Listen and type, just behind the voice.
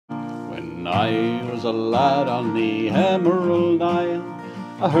When I was a lad on the Emerald Isle,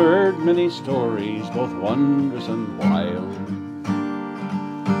 I heard many stories, both wondrous and wild,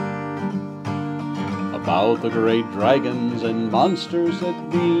 about the great dragons and monsters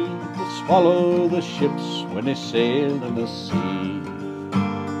that be, that swallow the ships when they sail in the sea.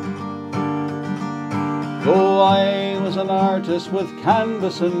 Though I was an artist with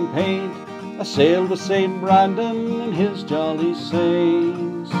canvas and paint, I sailed with St. Branden and his jolly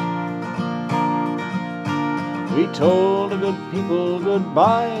saints. We told the good people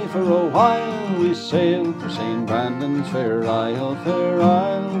goodbye for a while. We sailed for St. Branden's fair isle, fair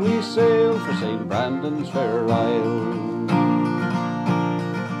isle. We sailed for St. Branden's fair isle.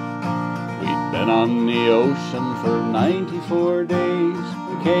 We'd been on the ocean for 94 days.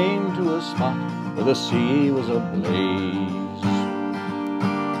 We came to a spot where the sea was ablaze.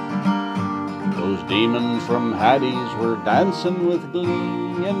 Those demons from Hades were dancing with glee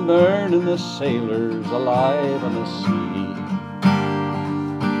and burning the sailors alive on the sea.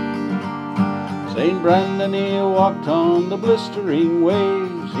 St. Branden, he walked on the blistering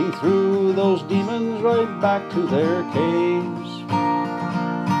waves. He threw those demons right back to their caves.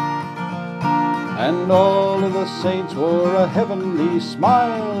 And all of the saints wore a heavenly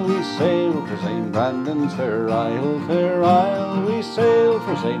smile. We sailed for St. Branden's fair isle, fair isle. We sailed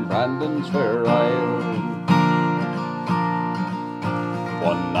for St. Branden's fair isle.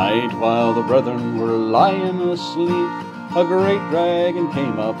 One night while the brethren were lying asleep, a great dragon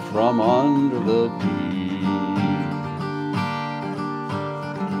came up from under the deep.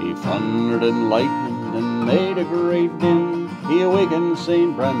 He thundered and lightened and made a great din. He awakened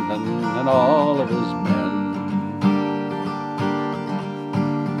St. Branden and all of his men.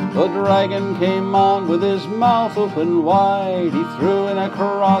 The dragon came on with his mouth open wide. He threw in a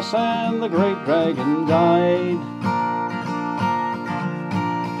cross and the great dragon died.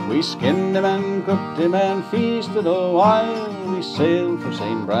 We skinned him and cooked him and feasted a while. We sailed for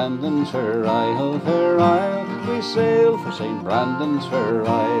St. Branden's fair isle, fair isle. We sailed for St. Branden's fair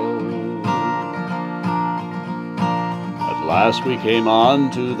isle. At last we came on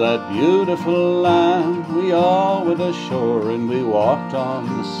to that beautiful land. We all went ashore and we walked on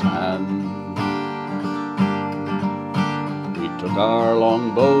the sand. We took our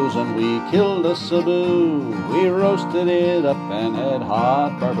long bows and we killed a cebu. We roasted it up and had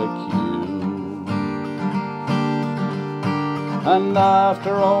hot barbecue. And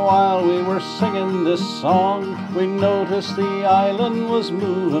after a while we were singing this song. We noticed the island was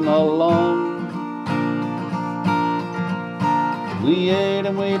moving along. We ate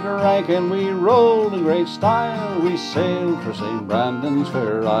and we drank and we rolled in great style. We sailed for St. Branden's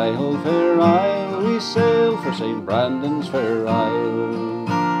fair isle, fair isle. We sailed for St. Branden's fair isle.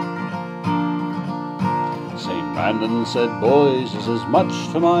 St. Branden said, boys, this is much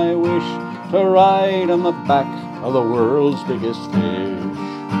to my wish, to ride on the back of the world's biggest fish.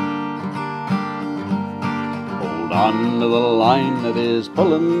 Hold on to the line that is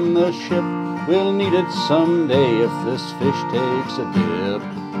pulling the ship. We'll need it someday if this fish takes a dip.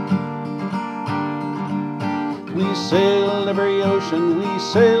 We sailed every ocean, we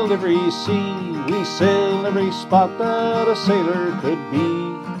sailed every sea. We sailed every spot that a sailor could be.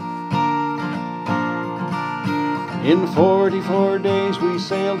 In 44 days we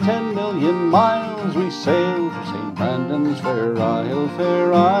sailed 10 million miles. We sailed for St. Branden's fair isle,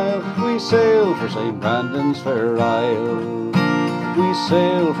 fair isle. We sailed for St. Branden's fair isle. We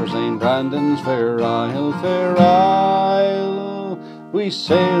sail for St. Branden's fair isle, fair isle. We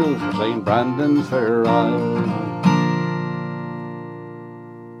sail for St. Branden's fair isle.